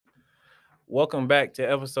Welcome back to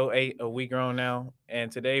episode 8 of We Grown Now.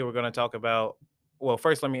 And today we're going to talk about, well,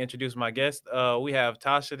 first let me introduce my guest. We have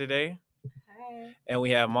Tasha today Hi. and we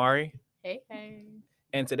have Mari. Hey, hey.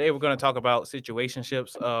 And today we're going to talk about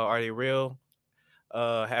situationships. Are they real?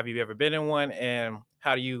 Have you ever been in one? And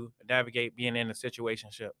how do you navigate being in a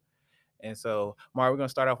situationship? And so, Mari, we're going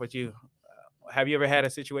to start off with you. Have you ever had a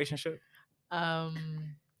situationship? Um,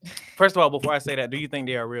 First of all, before I say that, do you think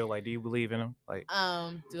they are real? Like, do you believe in them?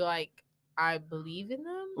 do like I believe in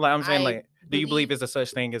them? Like I'm saying, I like, do you believe believe it's a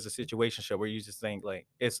such thing as a situationship where you just think like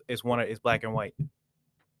it's black and white?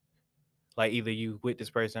 Like either you with this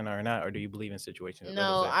person or not, or do you believe in situations? That's what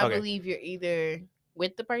I'm no, saying. I Okay. believe you're either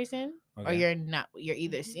with the person or Okay. you're not. You're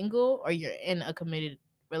either single or you're in a committed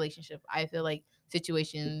relationship. I feel like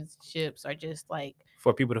situationships are just like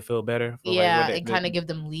For people to feel better, for like yeah, what and kind of give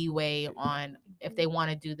them leeway on if they want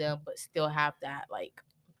to do them, but still have that like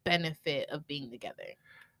benefit of being together.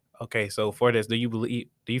 okay. So for this, do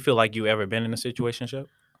you feel like you ever been in a situationship?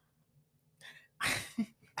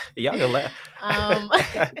 Y'all gonna laugh. um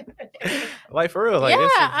Like for real, Yeah, like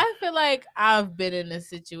this is I feel like I've been in a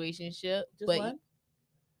situationship, Just but one?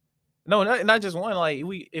 no, not just one. Like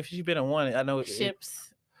if you've been in one, I know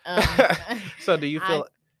ships. So do you I feel?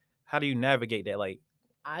 How do you navigate that? Like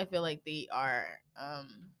I feel like they are.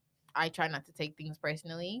 I try not to take things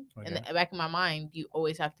personally. In okay, the back of my mind, you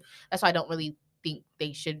always have to. That's why I don't really think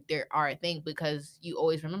they should. There are a thing because you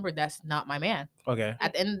always remember that's not my man. okay.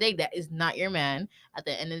 At the end of the day, that is not your man. At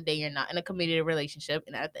the end of the day, you're not in a committed relationship,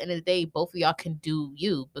 and at the end of the day, both of y'all can do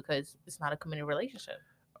you because it's not a committed relationship.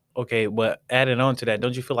 Okay, but adding on to that,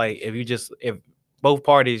 don't you feel like if both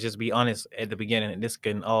parties just be honest at the beginning, this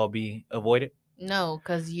can all be avoided? No,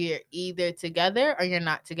 because you're either together or you're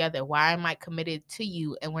not together. Why am I committed to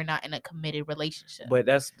you and we're not in a committed relationship? But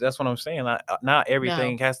that's what I'm saying. Not No.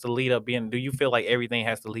 everything has to lead up being. Do you feel like everything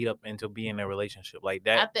has to lead up into being in a relationship like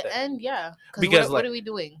that? At the end, yeah. Because Because what like are we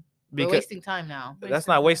doing? We're because wasting time now. that's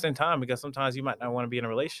not wasting time because sometimes you might not want to be in a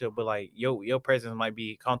relationship, but like your presence might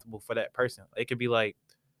be comfortable for that person. It could be like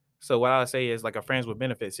so what I say is like a friends with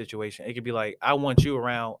benefits situation. It could be like I want you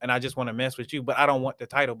around and I just want to mess with you, but I don't want the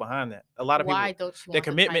title behind that. A lot of people Why don't you the want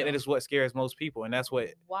the commitment title? is what scares most people, and that's what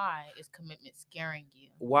Why is commitment scaring you?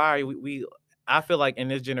 why we I feel like in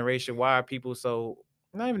this generation, why are people so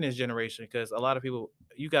not even this generation, because a lot of people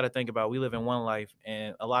you got to think about we live in one life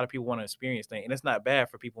and a lot of people want to experience things and it's not bad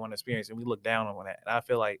for people want to experience and we look down on that. And I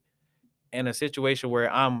feel like in a situation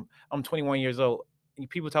where I'm 21 years old,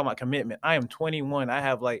 people talking about commitment. I am 21. I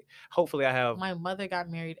have like hopefully I have My mother got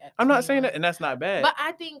married at I'm not saying 21. that and that's not bad. But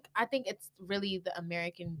I think it's really the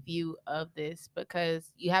American view of this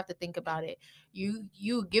because you have to think about it.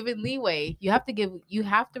 You given leeway. You have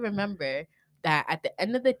to remember that at the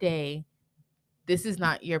end of the day, this is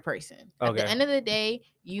not your person. At the Okay. end of the day,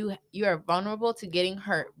 you are vulnerable to getting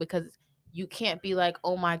hurt because you can't be like,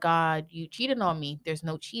 "Oh my god, you cheated on me." There's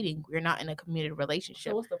no cheating. We're not in a committed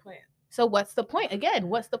relationship. So what's the plan? So what's the point? Again,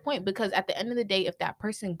 what's the point? Because at the end of the day, if that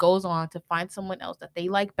person goes on to find someone else that they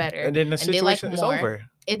like better And then the and they like situation is more, over.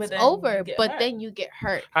 it's But then over. you get But hurt. then you get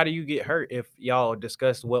hurt How do you get hurt if y'all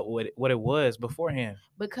discussed what it was beforehand?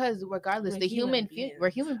 because regardless, We're the human we're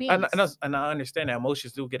beings. human And, beings. I understand that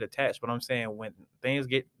emotions do get attached, but I'm saying when things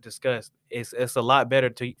get discussed, it's a lot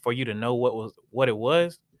better for you to know what it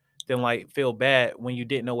was than like feel bad when you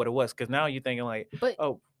didn't know what it was. Because now you're thinking like, But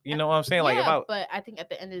oh, you know what I'm saying? Like if yeah, I but I think at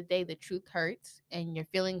the end of the day, the truth hurts, and your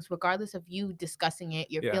feelings, regardless of you discussing it,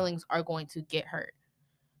 your yeah. feelings are going to get hurt.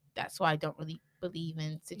 That's why I don't really believe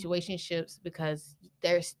in situationships because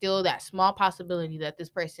there's still that small possibility that this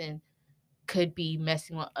person could be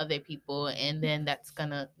messing with other people, and then that's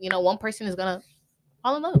gonna, one person is gonna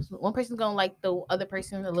fall in love. One person's gonna like the other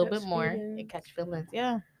person a little bit Catch more and feelings. catch feelings.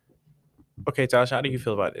 Yeah. Okay, Tasha, how do you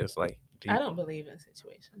feel about this? Like, I don't believe in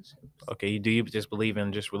situationships. okay, do you just believe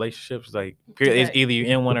in just relationships? Like, period, it's Like, either you're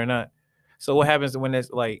in one or not. So what happens when it's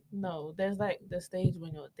like, no, there's like the stage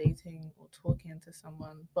when you're dating or talking to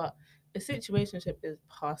someone, but a situationship is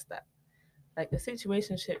past that. Like a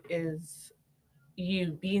situationship is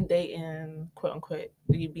you being dating, quote unquote,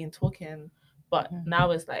 you being talking, but now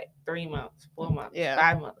it's like 3 months, 4 months, Yeah.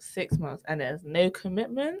 5 months, 6 months, and there's no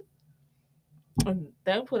commitment.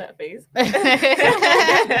 Don't pull that face.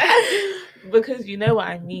 Because you know what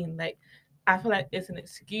I mean. Like, I feel like it's an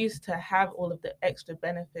excuse to have all of the extra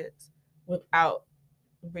benefits without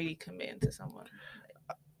really committing to someone.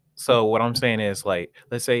 so what I'm saying is like,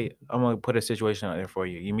 let's say I'm gonna put a situation out there for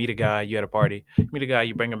you. You meet a guy, you at a party, you meet a guy,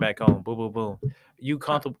 you bring him back home, boom, boom, boom. You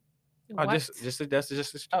comfortable? Oh, What? that's just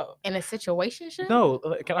Oh, In a situationship? no.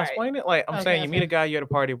 Can I Right. explain it? Like I'm Okay, saying, you meet okay. a guy, you're at a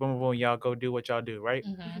party, boom, boom, boom. Y'all go do what y'all do, right?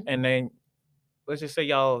 Mhm. And then let's just say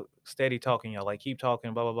y'all steady talking, y'all like keep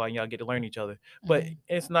talking, blah blah blah, and y'all get to learn each other. But Mhm.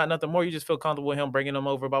 it's not nothing more. You just feel comfortable with him bringing them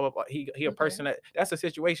over, blah blah blah. He a Okay. person that's a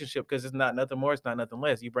situationship because it's not nothing more, it's not nothing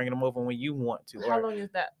less. You bringing them over when you want to. How Or long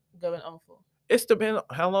is that going on for? it's depend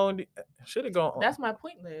how long should it go on. That's my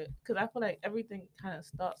point there, because I feel like everything kind of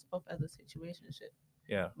starts off as a situationship.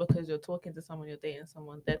 Yeah. Because you're talking to someone, you're dating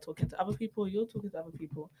someone, they're talking to other people, you're talking to other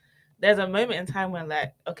people. There's a moment in time when,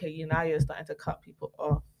 like, okay, you're starting to cut people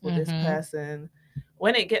off for this Mhm. person.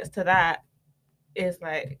 When it gets to that, it's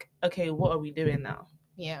like, okay, what are we doing now?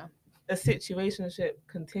 Yeah. A situationship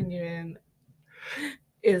continuing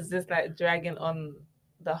is just like dragging on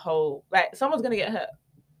the whole. Like, someone's gonna get hurt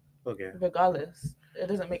Okay. regardless. It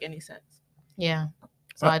doesn't make any sense. Yeah.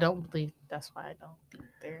 So I don't believe that's why I don't think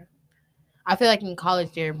they're. I feel like in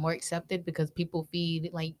college they're more accepted because people feed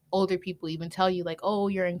like older people even tell you like, oh,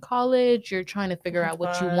 you're in college, you're trying to figure out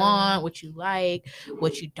what you want, what you like,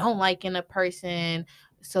 what you don't like in a person.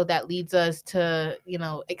 So that leads us to,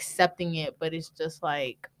 accepting it, but it's just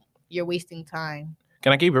like you're wasting time.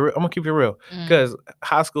 Can I keep it real? I'm gonna keep it real. Mm. Because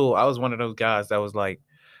high school, I was one of those guys that was like,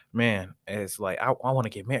 man, it's like I want to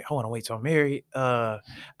get married. I want to wait till I'm married. I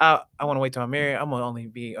want to wait till I'm married. I'm gonna only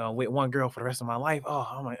be with one girl for the rest of my life.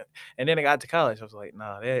 And then I got to college. I was like,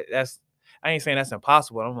 nah, that's. I ain't saying that's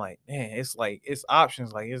impossible. I'm like, man, it's like it's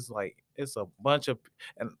options. It's a bunch of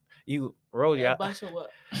and you Rosie. A bunch of what?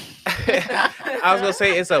 I was gonna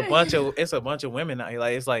say it's a bunch of women out here.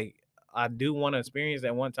 Like it's like I do want to experience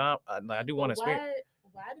at one time. I do want to experience.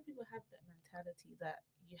 Why do people have that mentality that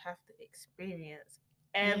you have to experience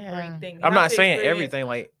everything? You I'm have not to saying experience everything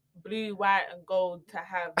like blue, white, and gold to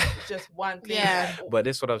have just one thing. Yeah. but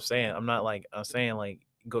this is what I'm saying. I'm saying like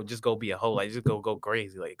go be a hoe, like just go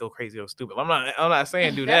crazy, like go crazy or stupid. I'm not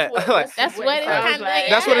saying do that. That's what it sounds kinda like.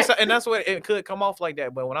 That's what it's and that's what it could come off like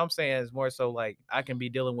that. But what I'm saying is more so like I can be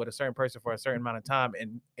dealing with a certain person for a certain amount of time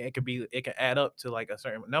and it can add up to like a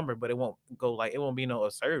certain number, but it won't go like it won't be no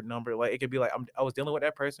absurd number. Like it could be like I was dealing with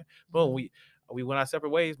that person, boom, we went our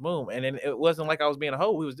separate ways, boom. And then it wasn't like I was being a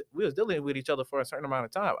hoe. We was dealing with each other for a certain amount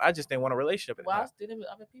of time. I just didn't want a relationship at the time. Whilst dealing with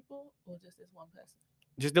other people or just this one person?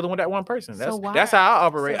 Just dealing with that one person. So That's how I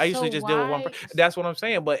operate. so- I usually so just deal with one why- person. That's what I'm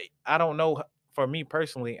saying. But I don't know. For me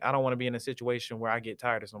personally, I don't want to be in a situation where I get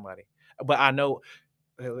tired of somebody. But I know.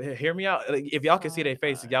 Hear me out. Like, if y'all can see their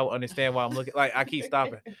faces, y'all will understand why I'm looking. Like I keep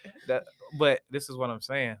stopping. But this is what I'm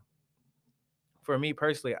saying. For me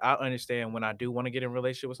personally, I understand when I do want to get in a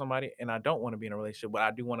relationship with somebody, and I don't want to be in a relationship, but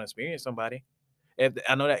I do want to experience somebody. If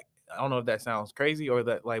I know that, I don't know if that sounds crazy or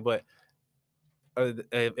that like, but or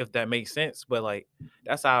if that makes sense. But like,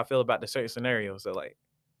 that's how I feel about the certain scenarios. So like.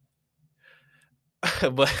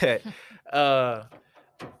 But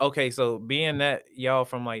okay, so being that y'all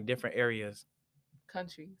from like different areas,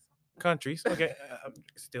 Countries. okay,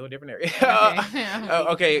 still a different area.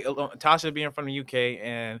 Okay. Okay, Tasha being from the UK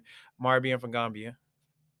and Mara being from Gambia.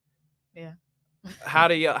 Yeah. How are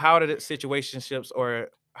the situationships or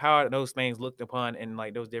how are those things looked upon in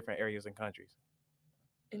like those different areas and countries?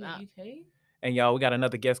 In the UK? And y'all, we got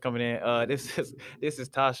another guest coming in. This is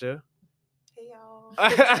Tasha. Hey y'all.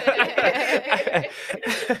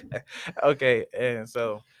 Okay, and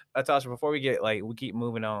so Tasha, before we keep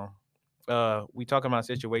moving on, we talking about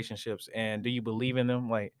situationships and do you believe in them?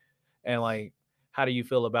 Like, and like, how do you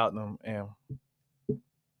feel about them? And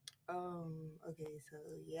Okay, so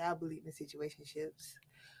yeah, I believe in situationships.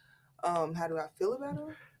 How do I feel about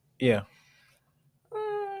them? yeah,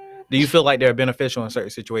 do you feel like they're beneficial in certain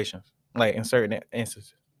situations, like in certain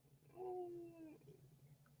instances?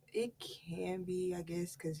 It can be, I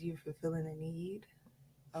guess, because you're fulfilling a need.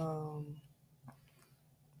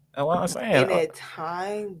 What I'm saying. In that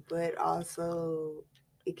time, but also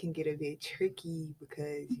it can get a bit tricky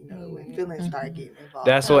because when feelings start getting involved.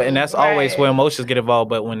 That's what, and that's always where Right. emotions get involved.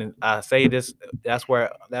 But when I say this, that's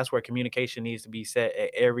where communication needs to be set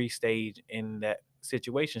at every stage in that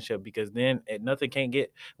situationship, because then nothing can't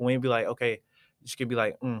get when you be like, okay, you could be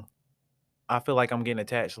like, I feel like I'm getting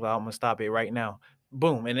attached, so I'm gonna stop it right now.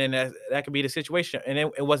 Boom, and then that could be the situation, and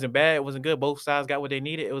it wasn't bad, it wasn't good. Both sides got what they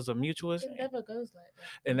needed. It was a mutualist, It never goes like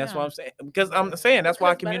that. and that's what I'm saying. Because I'm saying that's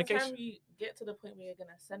why Because by the communication. time you get to the point where you're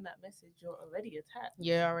gonna send that message, you're already attached.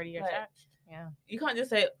 You're already Like, attached. Yeah. You can't just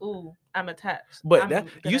say, "Ooh, I'm attached." But I'm that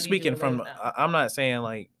gonna you leave speaking from, alone now. I'm not saying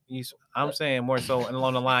like you. I'm saying more so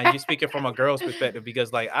along the line. You speaking from a girl's perspective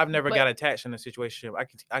because like I've never got attached in a situation.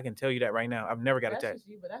 I can tell you that right now. I've never got That's attached. just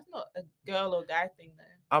you, but that's not a girl or guy thing, though.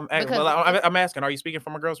 I'm asking. Are you speaking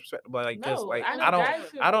from a girl's perspective? But like, because No, like I know I don't guys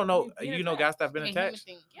who I don't know. be You know, guys that have been Like a human attached.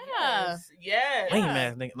 thing. Yeah. Yes. Lame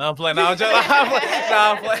ass nigga. No, I'm playing. No, I'm just. I'm playing. No,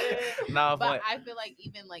 I'm playing. No, I'm But playing. I feel like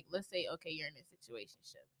even like let's say okay, you're in a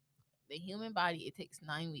situationship. the human body, it takes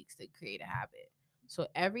 9 weeks to create a habit. So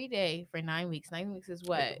every day for 9 weeks, 9 weeks is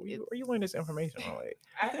what? Where you learn this information on? Like,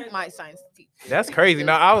 I heard My science teacher. that's crazy.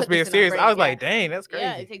 No, I was Put this being in our serious. I brain, was yeah. like, dang, that's crazy.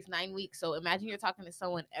 Yeah, it takes 9 weeks. So imagine you're talking to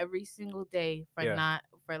someone every single day for Yeah.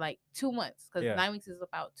 for like 2 months, because Yeah. 9 weeks is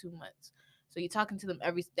about 2 months. So you're talking to them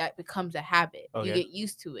that becomes a habit. You Okay. get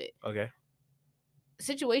used to it. Okay.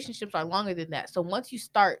 Situationships are longer than that. So once you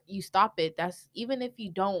stop it. That's even if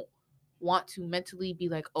you don't want to mentally be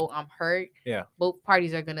like, oh, I'm hurt. Yeah. Both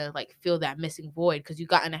parties are gonna like feel that missing void because you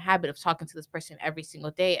got in a habit of talking to this person every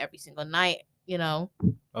single day, every single night.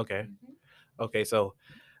 Okay. Okay. So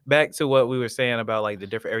back to what we were saying about like the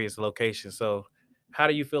different areas of location. So how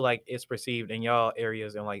do you feel like it's perceived in y'all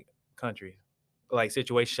areas and like countries? Like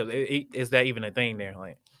situationship, is that even a thing there?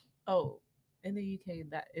 Like Oh, in the UK,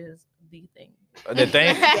 that is the thing. the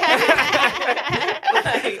thing?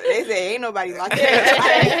 They say ain't nobody like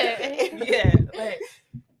that. Yeah, like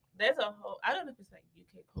there's a whole. I don't know if it's like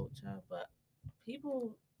UK culture, but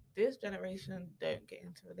people this generation don't get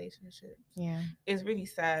into relationships. Yeah. It's really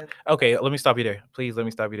sad. Okay, let me stop you there. Please let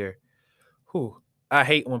me stop you there. Whew. I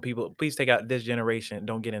hate when people please take out this generation,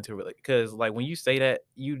 don't get into it. Because like when you say that,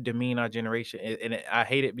 you demean our generation. I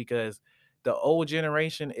hate it because the old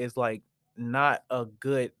generation is like not a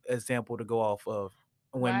good example to go off of.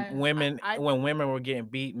 When Why? when women were getting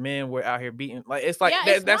beat, men were out here beating. Like it's like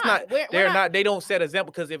Yeah, it's that's not. they're not they don't set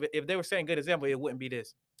example because if they were setting good example, it wouldn't be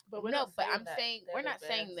this. But we're No, not but saying I'm that saying they're we're the not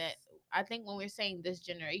saying that. best. I think when we're saying this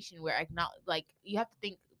generation, we're like you have to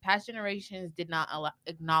think past generations did not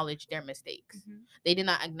acknowledge their mistakes. Mhm. They did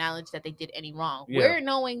not acknowledge that they did any wrong. Yeah. We're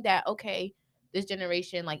knowing that okay, this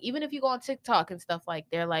generation, like even if you go on TikTok and stuff, like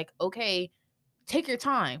they're like, okay, take your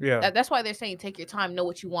time. Yeah. That's why they're saying take your time, know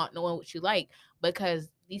what you want, know what you like, because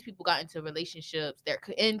these people got into relationships. They're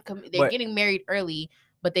But- getting married early,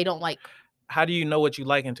 but they don't like. How do you know what you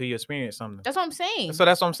like until you experience something? That's what I'm saying. So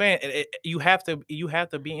that's what I'm saying. You have to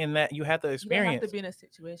be in that. You have to You don't experience. have to be in a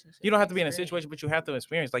situation. You don't have to be in a situation, but you have to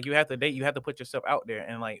experience. Like you have to date. You have to put yourself out there,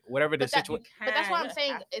 and like whatever the situation. But that's why I'm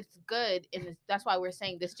saying it's good, and that's why we're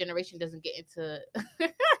saying this generation doesn't get into.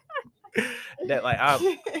 That like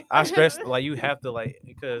I stress like you have to like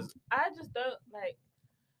because I just don't like.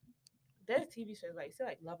 There's TV shows like say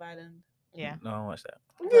like Love Island. Yeah. no, I don't watch that.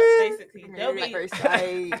 But basically, they'll Married be at first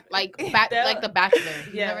sight. like The Bachelor.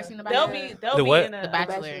 You yeah. never seen The They'll Bachelor? be The what? in a The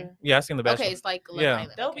Bachelor. Yeah, I seen the Bachelor. Okay, it's like Love Yeah.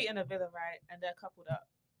 Island. They'll Okay. be in a villa, right? And they're coupled up.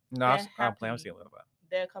 No, they're I'm playing. I'm happy. seeing Love Island.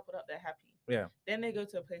 They're coupled up. They're happy. Yeah. Then they go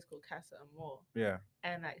to a place called Casa Amor, Yeah.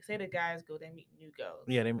 and like say the guys go, they meet new girls.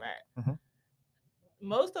 Yeah, they- right. Mhm.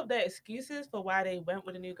 Most of their excuses for why they went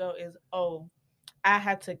with a new girl is, oh, I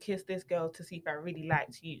had to kiss this girl to see if I really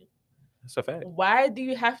liked you. It's a fact. Why do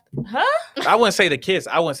you have to? Huh? I wouldn't say the kiss.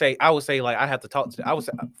 I would say like I have to talk to. I would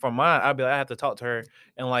say from mine. I'd be like I have to talk to her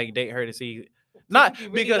and like date her to see. Not You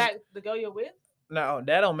really because like the girl you're with. no,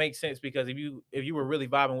 that don't make sense because if you were really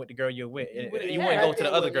vibing with the girl you're with, You you wouldn't- wouldn't yeah, go to the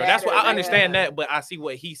it other would girl. That's what I matter, understand yeah. that, but I see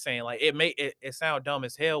what he's saying. Like it sounds dumb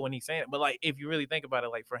as hell when he's saying it, but like if you really think about it,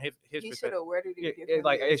 like from his He should perspective, have worded it Yeah, differently.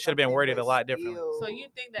 like, or it should have been something, worded a but lot differently. still. So you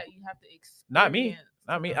think that you have to experience? not me.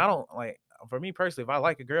 the- I don't like. For me personally, if I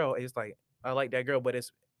like a girl, it's like I like that girl, but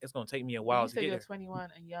it's gonna take me a while You to said get you're there. 21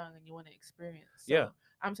 and young and you want to experience. So Yeah.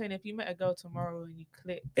 I'm saying if you met a girl tomorrow and you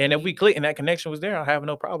click, And if we click and that connection was there, I have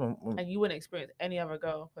no problem. and you wouldn't experience any other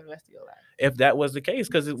girl for the rest of your life. If that was the case,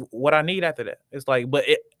 because what I need after that, it's like, but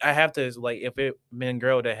I have to, it's like, if it been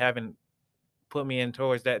girl that haven't put me in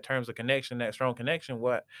towards that terms of connection, that strong connection,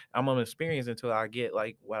 what I'm gonna experience until I get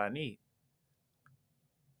like what I need,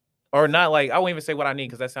 or not. Like I won't even say what I need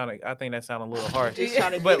because I think that sounded a little harsh. Just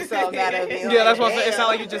trying to But- get something out of it. Yeah, that's what I'm saying. It damn. sounds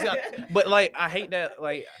like you just got, but like I hate that.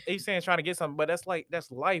 Like he's saying trying to get something, but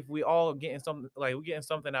that's life. We all getting something. Like we're getting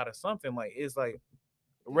something out of something. Like it's like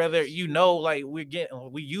whether like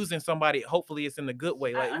we using somebody. Hopefully it's in the good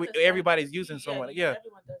way. I Like understand. everybody's using someone. Yeah.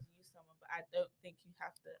 Everyone does use someone, but I don't think you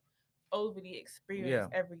have to overly experience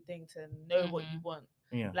everything to know what you want.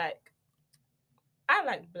 Yeah. Like, I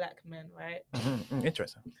like black men, right?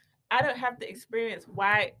 Interesting. I don't have to experience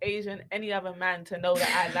white, Asian, any other man to know that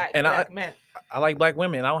I like And black men. I like black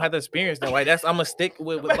women. I don't have to experience that. Like I'm gonna stick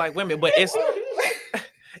with black women. But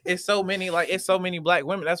it's so many black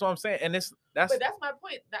women. That's what I'm saying. And that's But that's my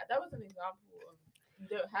point. That was an example of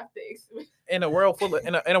you don't have to experience. in a world full of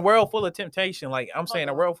in a world full of temptation. Like I'm saying,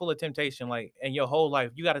 a Hold on. world full of temptation. Like in your whole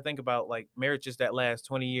life, you got to think about like marriages that last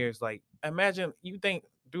 20 years. Like imagine you think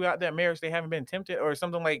throughout that marriage they haven't been tempted or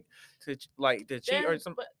something like to cheat or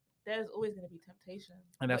something. But there's always going to be temptation,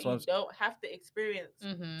 And that's but what you don't have to experience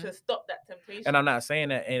to stop that temptation. and I'm not saying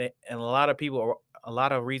that, and a lot of people, a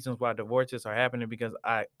lot of reasons why divorces are happening because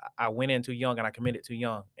I went in too young and I committed too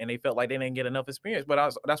young, and they felt like they didn't get enough experience.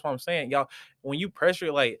 But that's what I'm saying, y'all. When you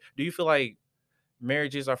pressure, like, do you feel like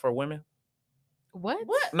marriages are for women? What?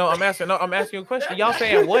 No, I'm asking. No, I'm asking you a question. Y'all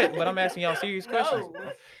saying what? But I'm asking y'all serious questions.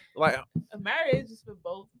 No, Like, a marriage is for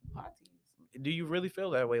both parties. do you really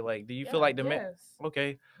feel that way? Like, do you Yeah, feel like the man? yes.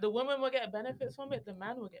 Okay, The woman will get benefits from it. The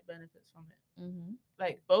man will get benefits from it. Mm-hmm.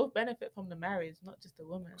 Like both benefit from the marriage, not just the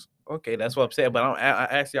woman. okay, that's what I'm saying. But I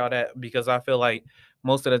ask y'all that because I feel like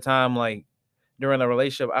most of the time, like during a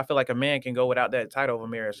relationship, I feel like a man can go without that title of a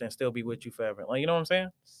marriage and still be with you forever. Like, you know what I'm saying?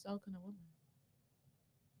 So can a woman.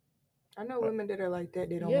 I know women that are like that.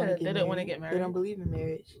 They don't Yeah, want to get they married. don't wanna get They don't married. believe in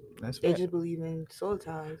marriage. That's They fact. just believe in soul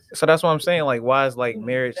ties. So that's what I'm saying. Like, why is like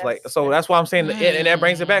marriage like? So that's why I'm saying, and that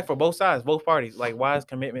brings it back for both sides, both parties. Like, why is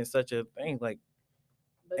commitment such a thing? Like,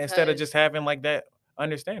 instead of just having like that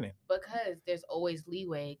understanding. Because there's always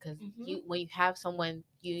leeway. Because when you have someone,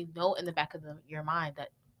 you know, in the back of your mind that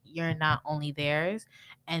you're not only theirs,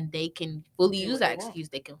 and they can fully use that excuse.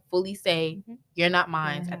 They can fully say, "You're not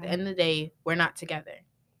mine." At the end of the day, we're not together.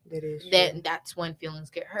 That is true. Then that's when feelings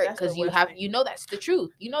get hurt because you know that's the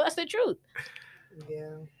truth. You know that's the truth.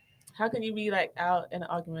 Yeah. How can you be like out in an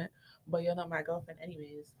argument, but you're not my girlfriend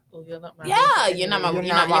anyways, or you're not my you're not my you're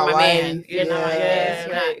not my my man. wife. You're not my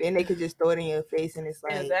man. Then they could just throw it in your face, and it's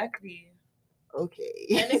like exactly. Okay.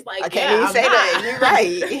 And it's like I can't even say that. You're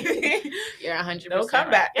right. You're 100%. No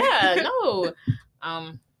comeback. Yeah, no.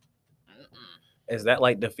 Is that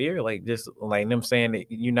like the fear, like just like them saying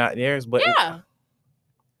that you're not theirs? But yeah.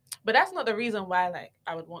 But that's not the reason why like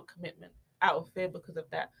I would want commitment out of fear because of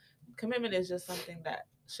that. Commitment is just something that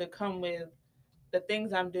should come with the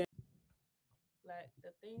things I'm doing. Like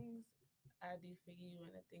the things I do for you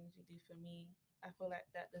and the things you do for me, I feel like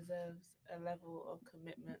that deserves a level of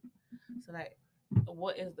commitment. So like,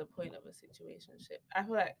 what is the point of a situationship? I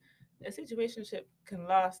feel like a situationship can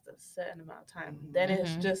last a certain amount of time. Then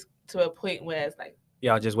it's just to a point where it's like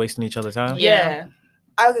y'all just wasting each other's time. Yeah.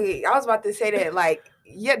 Okay, I was about to say that, like,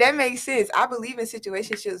 yeah, that makes sense. I believe in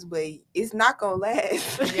situationships, but it's not gonna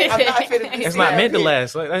last. I'm not gonna be. It's not meant to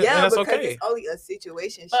last. Like, yeah, that's because okay. it's only a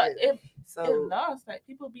situationship. But if so it lasts, like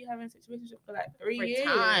people be having situationships for like 3 years.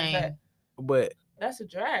 Like, but that's a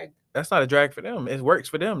drag. That's not a drag for them. It works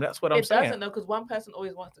for them. That's what I'm saying. It doesn't though, because one person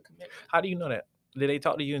always wants to commit. How do you know that? Did they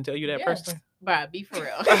talk to you and tell you that personally? Bruh, be for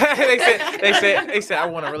real. they said I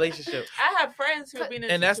want a relationship. I have friends who have been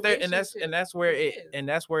in and that's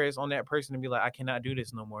where it's on that person to be like, I cannot do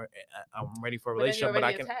this no more. I'm ready for a relationship, but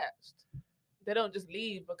I can. Attached. They don't just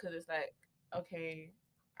leave because it's like, okay,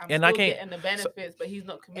 I'm and still I can't getting the benefits, but he's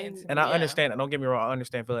not committed. And I understand. Don't get me wrong. I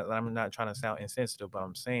understand feeling that I'm not trying to sound insensitive, but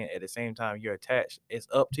I'm saying at the same time, you're attached. It's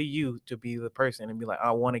up to you to be the person and be like, I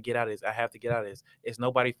want to get out of this. I have to get out of this. It's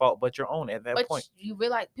nobody's fault but your own at that point. You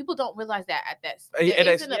realize people don't realize that at that.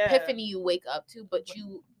 It's an epiphany you wake up to, but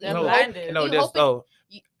you blinded.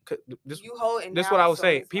 This is what I would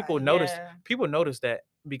say. People notice that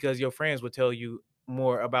because your friends would tell you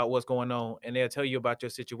more about what's going on, and they'll tell you about your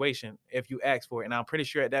situation if you ask for it. And I'm pretty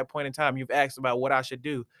sure at that point in time you've asked about what I should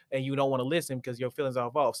do, and you don't want to listen because your feelings are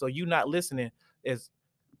involved. So you not listening is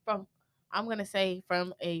I'm gonna say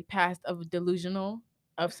from a past of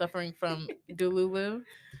suffering from Delulu.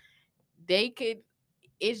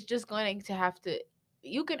 It's just going to have to.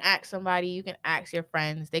 You can ask somebody, you can ask your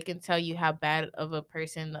friends. They can tell you how bad of a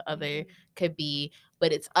person the other could be,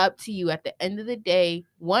 but it's up to you. At the end of the day,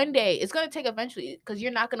 one day it's going to take eventually, because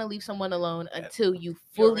you're not going to leave someone alone until you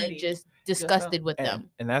fully just disgusted with them.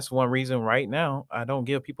 And that's one reason right now I don't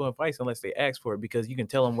give people advice unless they ask for it, because you can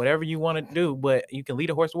tell them whatever you want to do, but you can lead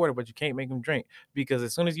a horse to water, but you can't make them drink, because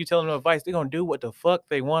as soon as you tell them advice, they're going to do what the fuck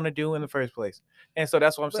they want to do in the first place. And so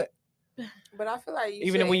that's what I'm saying. But I feel like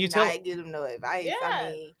even when you give them no advice. Yeah.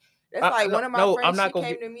 I mean, that's like one of my friends. She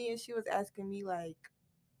came to me and she was asking me like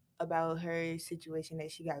about her situation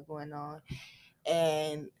that she got going on,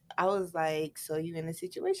 and I was like, "So you in a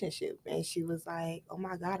situationship?" And she was like, "Oh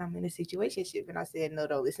my God, I'm in a situationship." And I said, "No,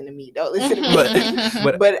 don't listen to me. Don't listen to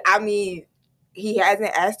me." But I mean, he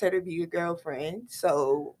hasn't asked her to be your girlfriend,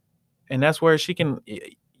 so. And that's where she can.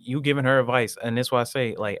 You giving her advice, and that's why I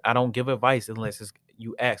say, like, I don't give advice unless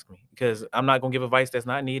you ask me, because I'm not gonna give advice that's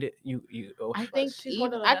not needed. I think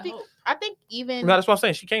even. No, that's what I'm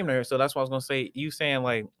saying. She came to her, so that's what I was gonna say. You saying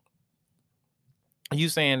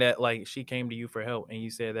that like she came to you for help, and you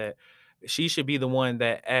said that she should be the one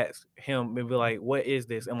that asks him and be like, what is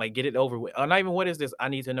this? And like, get it over with. Or not even what is this? I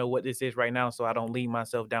need to know what this is right now so I don't lead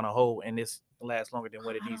myself down a hole and this lasts longer than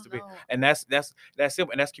what it needs to be. And that's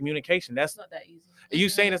simple. And that's communication. That's not that easy. You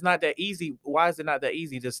saying it's not that easy. Why is it not that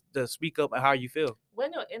easy to speak up and how you feel?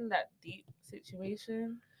 When you're in that deep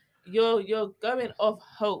situation, you're going off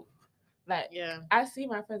hope. Like, I see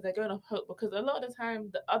my friends, they're going off hope because a lot of the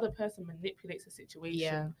time the other person manipulates the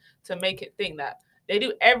situation to make it think that they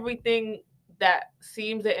do everything that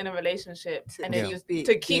seems it in a relationship and then just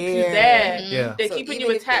to keep you there. They're so keeping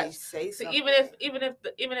you attached. So even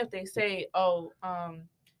if they say, oh,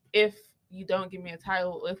 if you don't give me a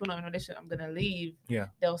title, or if we're not in a relationship, I'm gonna leave.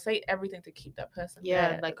 They'll say everything to keep that person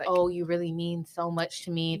there. Like, oh, you really mean so much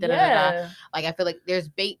to me. Like, I feel like there's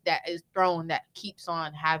bait that is thrown that keeps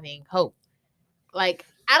on having hope. Like,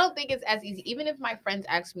 I don't think it's as easy. Even if my friends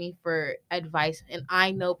ask me for advice and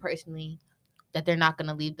I know personally that they're not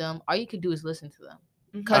gonna leave them, all you could do is listen to them.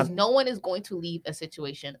 Because no one is going to leave a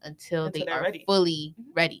situation until they are fully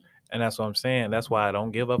ready. And that's what I'm saying. That's why I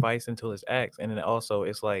don't give advice until it's asked. And then also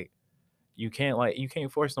it's like, you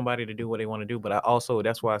can't force somebody to do what they want to do. But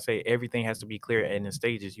that's why I say everything has to be clear in the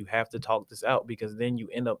stages. You have to talk this out because then you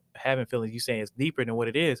end up having feelings. You saying it's deeper than what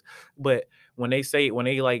it is. But when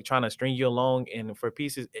they like trying to string you along and for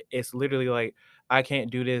pieces, it's literally like, I can't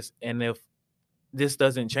do this. And if this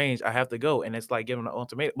doesn't change, I have to go. And it's like giving an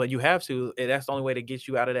ultimatum, but you have to. That's the only way to get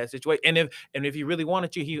you out of that situation. And if he really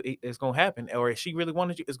wanted you, it's gonna happen. Or if she really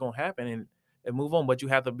wanted you, it's gonna happen. And move on. But you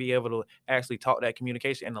have to be able to actually talk that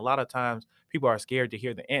communication. And a lot of times people are scared to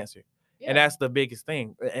hear the answer. And that's the biggest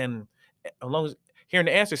thing. And as long as hearing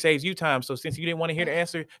the answer saves you time. So since you didn't want to hear the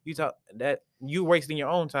answer, you wasting your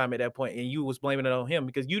own time at that point, and you was blaming it on him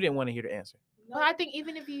because you didn't want to hear the answer. But I think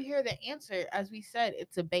even if you hear the answer, as we said,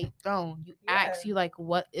 it's a bait thrown. You ask, you like,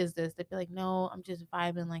 what is this? They'd be like, no, I'm just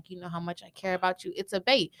vibing. Like, you know how much I care about you. It's a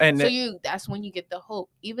bait. And so that's when you get the hope.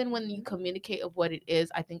 Even when you communicate of what it is,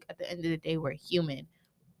 I think at the end of the day, we're human.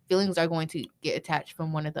 Feelings are going to get attached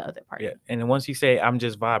from one of the other parties. Yeah. And then once you say, I'm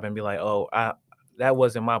just vibing, be like, oh, that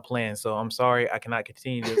wasn't my plan, so I'm sorry, I cannot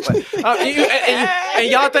continue this.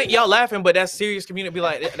 And y'all think y'all laughing, but that's serious community. Be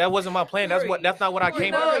like, that wasn't my plan. That's not what I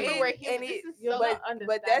came up with.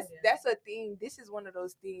 But that's a thing. This is one of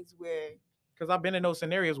those things where, because I've been in those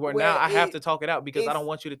scenarios where now I have to talk it out because I don't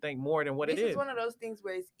want you to think more than what it is. This is one of those things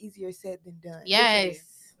where it's easier said than done.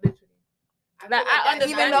 Yes, literally. Like, I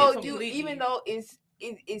understand. Even though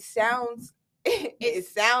it sounds it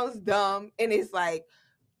sounds dumb, and it's like,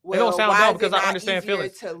 well, it don't sound dumb because I understand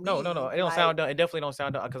feelings. No, it don't sound dumb. It definitely don't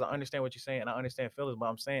sound dumb because I understand what you're saying and I understand feelings. But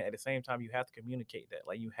I'm saying at the same time, you have to communicate that.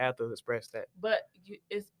 Like, you have to express that. But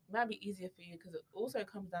it might be easier for you because it also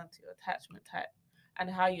comes down to your attachment type and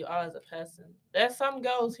how you are as a person. There's some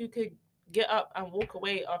girls who could get up and walk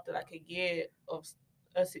away after like a year of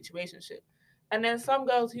a situationship. And then some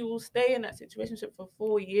girls who will stay in that situationship for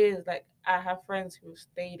 4 years. Like, I have friends who have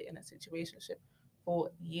stayed in a situationship for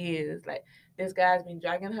years. Like, this guy's been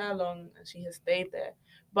dragging her along and she has stayed there.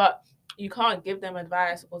 But you can't give them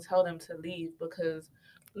advice or tell them to leave because,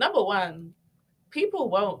 number one, people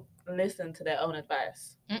won't listen to their own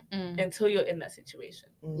advice until you're in that situation.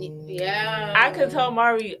 Yeah. I could tell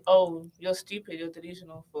Mari, oh, you're stupid, you're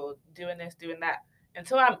delusional for doing this, doing that.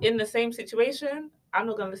 Until I'm in the same situation, I'm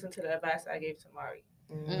not going to listen to the advice I gave to Mari.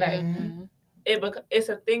 Like, it's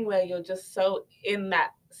a thing where you're just so in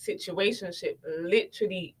that situationship,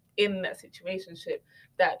 literally in that situationship,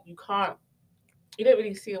 that you don't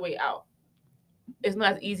really see a way out. It's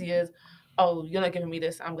not as easy as, oh, you're not giving me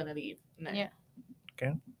this, I'm going to leave. No. Yeah.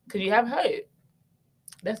 Okay. Because you have hope.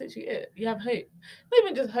 That's literally it. You have hope. Not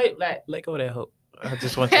even just hope, like, let go of that hope. I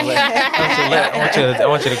just want you to I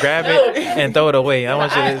want you to grab it and throw it away. I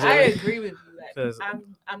agree with you. Like,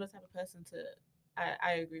 I'm the type of person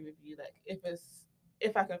I agree with you. Like,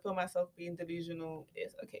 if I can feel myself being delusional,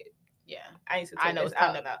 it's okay. Yeah, I need to take this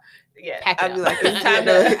out now. Yeah, I'd be like, it's time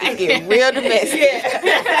to get real domestic.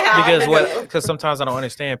 Because sometimes I don't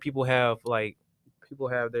understand. People have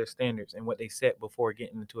their standards and what they set before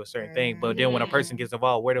getting into a certain thing. But then when a person gets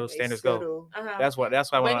involved, where those standards go? That's why.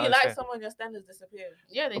 When you like someone, your standards disappear.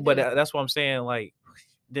 Yeah, they do. But that's what I'm saying. Like,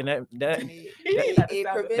 then that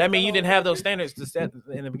means you didn't have those standards to set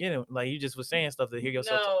in the beginning. Like, you just was saying stuff to hear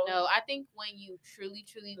yourself. No, I think when you truly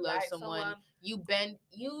love someone,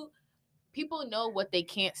 people know what they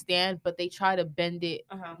can't stand, but they try to bend it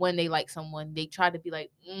when they like someone. They try to be like,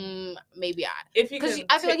 maybe because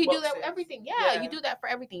I feel like you do that with everything. Yeah, you do that for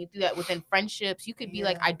everything. You do that within friendships. You could be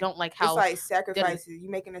like, I don't like how it's like sacrifices. You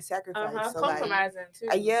making a sacrifice, so compromising too.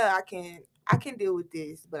 I can deal with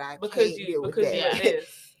this, but I can't deal with that.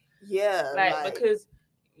 Yeah, like, because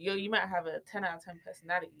you might have a 10 out of 10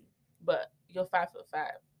 personality, but you're 5'5".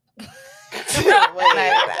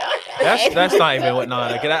 That's not even what. No,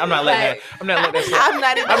 I'm not letting that. I'm not letting that slide. I'm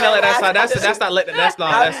not letting that slide. That's not letting. That's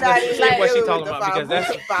not. That's what she's talking about because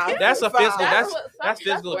that's a physical. That's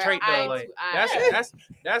physical trait though. Like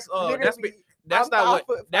that's not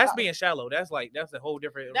what. That's being shallow. That's a whole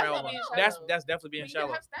different realm. That's definitely being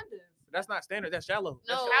shallow. That's not standard. That's shallow.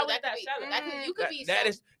 No, how is that shallow? You could be. That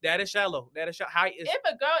is shallow. That is shallow. If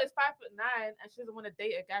a girl is 5'9" and she doesn't want to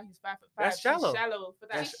date a guy who's 5'5", that's shallow. She's shallow for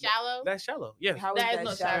that. She's shallow. That's shallow. Yeah. That is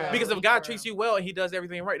not shallow. Because if a guy treats you well and he does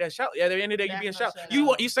everything right, that's shallow. Yeah, at the end of the day, you being shallow.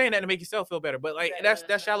 You saying that to make yourself feel better, but like that's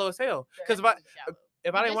shallow as hell. Because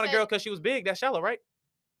if I didn't want a girl because she was big, that's shallow, right?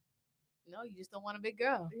 No, you just don't want a big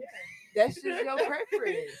girl. Yeah. That's just your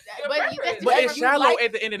preference. But it's shallow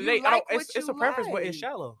at the end of the day. It's a preference, but it's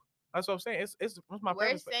shallow. That's what I'm saying. It's my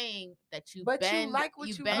preference. We're saying that you but bend. You like what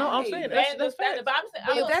you bend. No, I'm saying that's but that's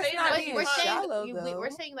not being shallow. We're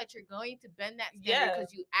saying that you're going to bend that standard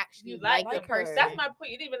because you actually like the her. person. That's my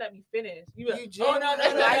point. You didn't even let me finish. No.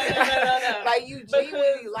 Like you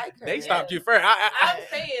genuinely like her. They stopped you first. I'm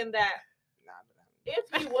saying that. If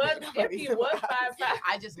he was 5'5",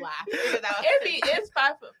 I just laughed. If he is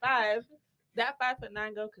 5'5", that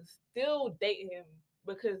 5'9" girl could still date him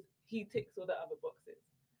because he ticks all the other boxes.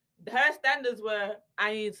 Her standards were,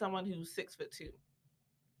 I need someone who's 6'2".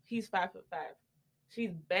 He's 5'5".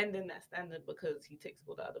 She's bending that standard because he ticks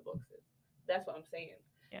all the other boxes. That's what I'm saying.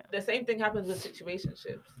 Yeah. The same thing happens with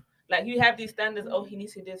situationships. Like you have these standards. Oh, he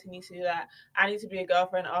needs to do this. He needs to do that. I need to be a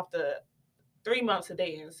girlfriend after 3 months of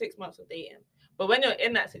dating, 6 months of dating. But when you're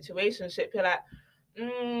in that situationship, you're like,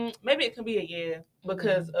 maybe it can be a year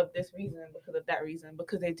because of this reason, because of that reason,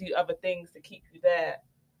 because they do other things to keep you there,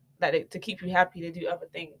 like to keep you happy. They do other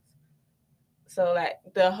things. So like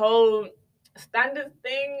the whole standards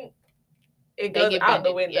thing, it goes out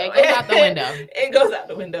the window. Yeah, it goes out the window. It goes out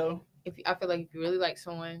the window. I feel like if you really like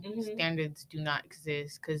someone, standards do not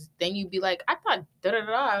exist. Because then you'd be like, I thought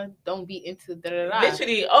da-da-da-da, don't be into da-da-da-da.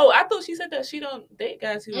 Literally, I thought she said that she don't date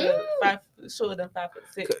guys who are shorter than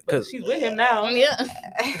 5'6", but she's with him now. Yeah.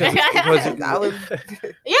 I would.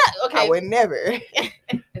 Yeah, okay. I would never. I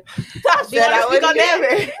would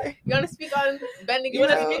never. You want to speak on bending? You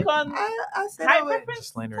want to speak on I said high I would. preference?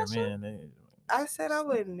 Slandering men. I said I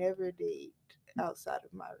would never date outside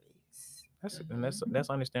of my race. That's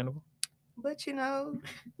understandable. But you know,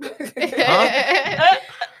 what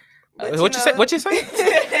you say? What you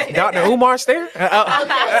say? Dr. Umar's there?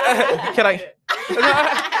 Can I?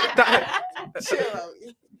 Chill out.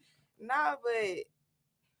 Nah, but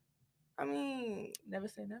I mean, never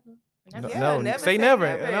say never. Never say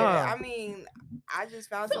never. No. I mean, I just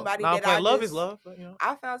found somebody that love is love. But,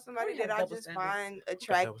 I found somebody that I just find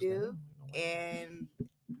attractive, and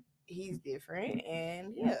he's different,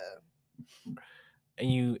 and yeah.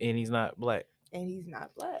 And he's not black. And he's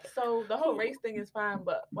not black. So the whole race thing is fine,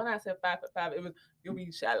 but when I said 5'5", it was you'll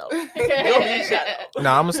be shallow. You'll be shallow.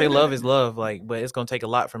 No, I'm gonna say love is love, like, but it's gonna take a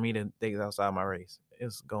lot for me to date outside my race.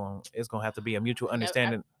 It's gonna have to be a mutual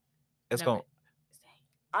understanding.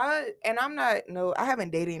 I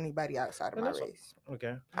haven't dated anybody outside of my race.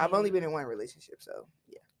 Okay. I've only been in one relationship, so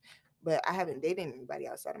yeah. But I haven't dated anybody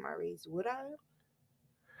outside of my race. Would I?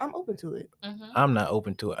 I'm open to it. I'm not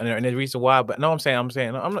open to it, and the reason why, but no, I'm saying, I'm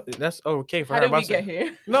not. That's okay for her. How did we get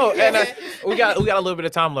here? No, and we got a little bit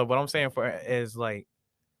of time left. But I'm saying is like,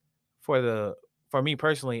 for me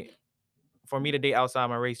personally, for me to date outside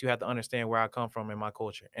my race, you have to understand where I come from in my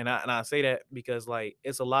culture, and I say that because like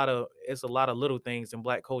it's a lot of little things in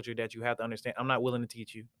Black culture that you have to understand. I'm not willing to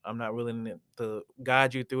teach you. I'm not willing to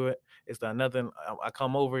guide you through it. It's not nothing. I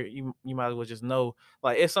come over. You might as well just know.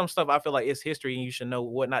 Like it's some stuff I feel like it's history, and you should know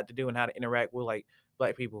what not to do and how to interact with like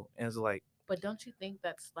Black people. And it's like. But don't you think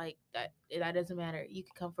that's like that? That doesn't matter. You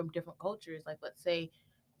can come from different cultures. Like let's say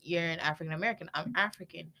you're an African American. I'm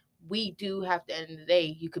African. We do have to, at the end of the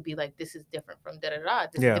day, you could be like, this is different from da-da-da.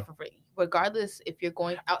 This is different. Regardless, if you're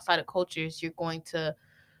going outside of cultures, you're going to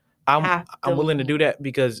I'm willing to do that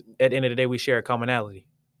because at the end of the day, we share a commonality.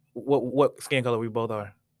 What skin color we both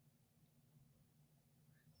are.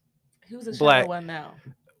 Who's a Black one now?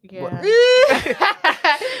 Yeah.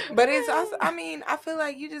 But it's also, I mean, I feel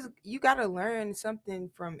like you got to learn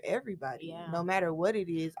something from everybody, no matter what it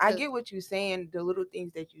is. I get what you're saying, the little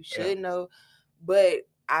things that you should know, but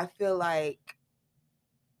I feel like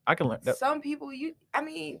I can learn that. Some people,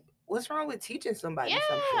 what's wrong with teaching somebody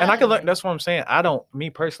something? And I can learn. That's what I'm saying. Me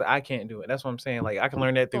personally, I can't do it. That's what I'm saying. Like I can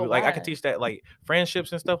learn that through, like I can teach that, like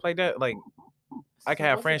friendships and stuff like that. Like I can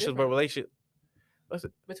have friendships, but relationships.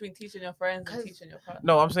 Between teaching your friends and teaching your partner.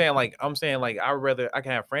 No, I'm saying like I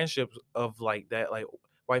can have friendships of like that. Like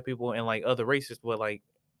white people and like other races, but like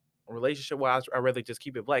relationship wise, I'd rather just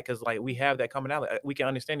keep it black because like we have that commonality. We can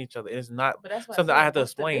understand each other. It's not something I have to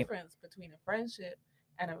explain. What's the difference between a friendship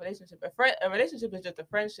and a relationship? A relationship is just a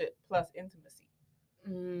friendship plus intimacy.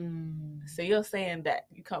 So you're saying that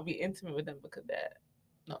you can't be intimate with them because they're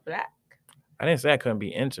not black? I didn't say I couldn't be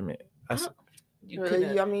intimate. You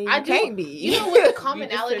can't be. You know, with the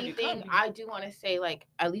commonality thing, I do want to say, like,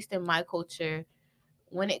 at least in my culture,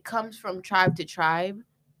 when it comes from tribe to tribe,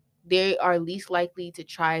 they are least likely to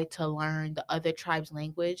try to learn the other tribe's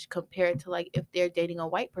language compared to like if they're dating a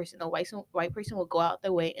white person. A white person will go out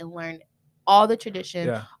their way and learn all the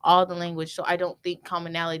tradition, all the language. So I don't think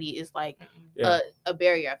commonality is like a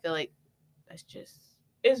barrier. I feel like it's just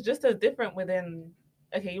as different within.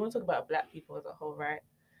 Okay, you want to talk about black people as a whole, right?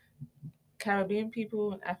 Caribbean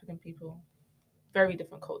people and African people, very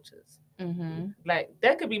different cultures. Like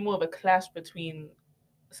there could be more of a clash between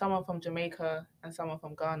someone from Jamaica and someone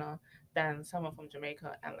from Ghana than someone from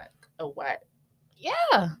Jamaica and like a white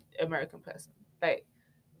American person. Like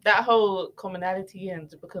that whole commonality, and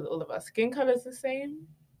because all of our skin color is the same,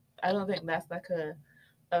 I don't think that's like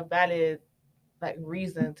a valid like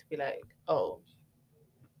reason to be like, oh,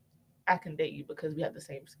 I can date you because we have the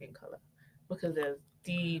same skin color, because there's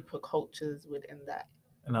deeper cultures within that.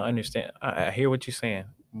 And I understand. I hear what you're saying,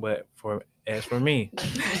 but as for me,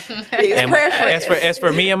 as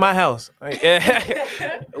for me and my house,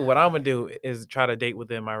 what I'm gonna do is try to date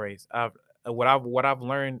within my race. What I've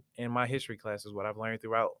learned in my history classes, what I've learned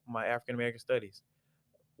throughout my African American studies,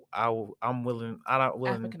 I'm willing.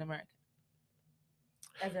 African American,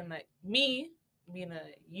 as in like me being a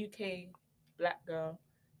UK black girl,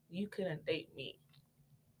 you couldn't date me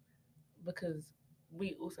because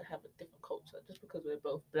we also have a different culture. Just because we're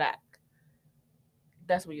both black.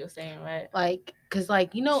 That's what you're saying, right? Like, cause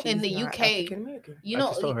like you know, She's in the UK, you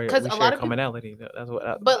know, because a lot of commonality. That's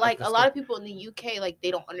what. But like a lot of people in the UK, like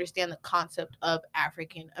they don't understand the concept of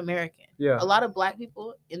African American. Yeah. A lot of black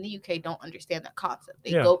people in the UK don't understand that concept.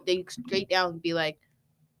 They they straight down and be like,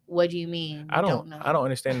 "What do you mean? I don't know. I don't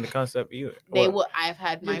understand the concept either." They will. I've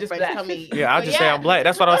had my friends tell me. Yeah, I'll just say I'm black.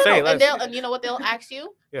 That's what I'll say. And you know what they'll ask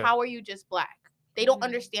you? How are you just black? They don't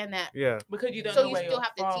understand that. Yeah. Because you don't know where you still you're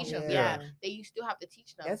have from. to teach them. Yeah. You still have to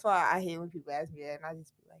teach them. That's why I hate when people ask me that, and I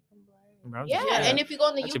just be like, I'm black. Yeah, and if you go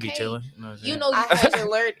in the UK, be chilling, you know, I haven't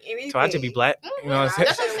learned anything. So I should be black. You know what I'm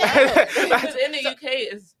That's saying? what I'm saying. Because in the UK,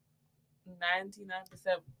 it's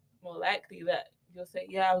 99% more likely that you'll say,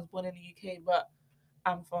 "Yeah, I was born in the UK, but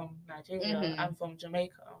I'm from Nigeria. I'm from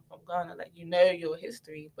Jamaica. I'm from Ghana." Like you know your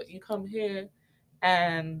history, but you come here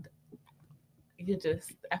and you're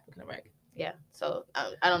just African American. Yeah, so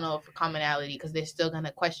I don't know if commonality, because they're still going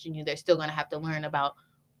to question you. They're still going to have to learn about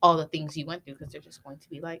all the things you went through, because they're just going to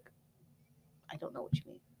be like, I don't know what you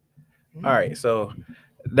mean. All right, so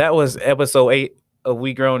that was episode 8 of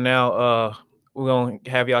We Grown Now. We're going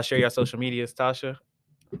to have y'all share your social medias. Tasha?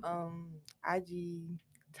 IG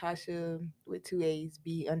Tasha with 2 A's,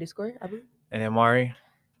 B_, I believe. And then Mari?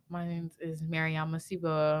 My name is Mariama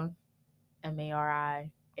Sibo,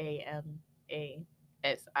 MARIAMASIBOO.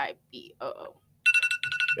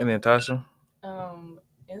 And then Tasha?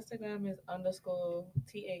 Instagram is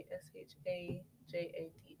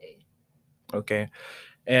 _TASHAJADA. Okay.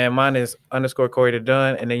 And mine is _Corey the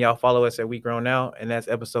Dunn. And then y'all follow us at We Grown Now. And that's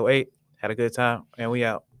episode 8. Had a good time. And we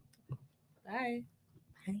out. Bye.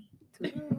 Bye.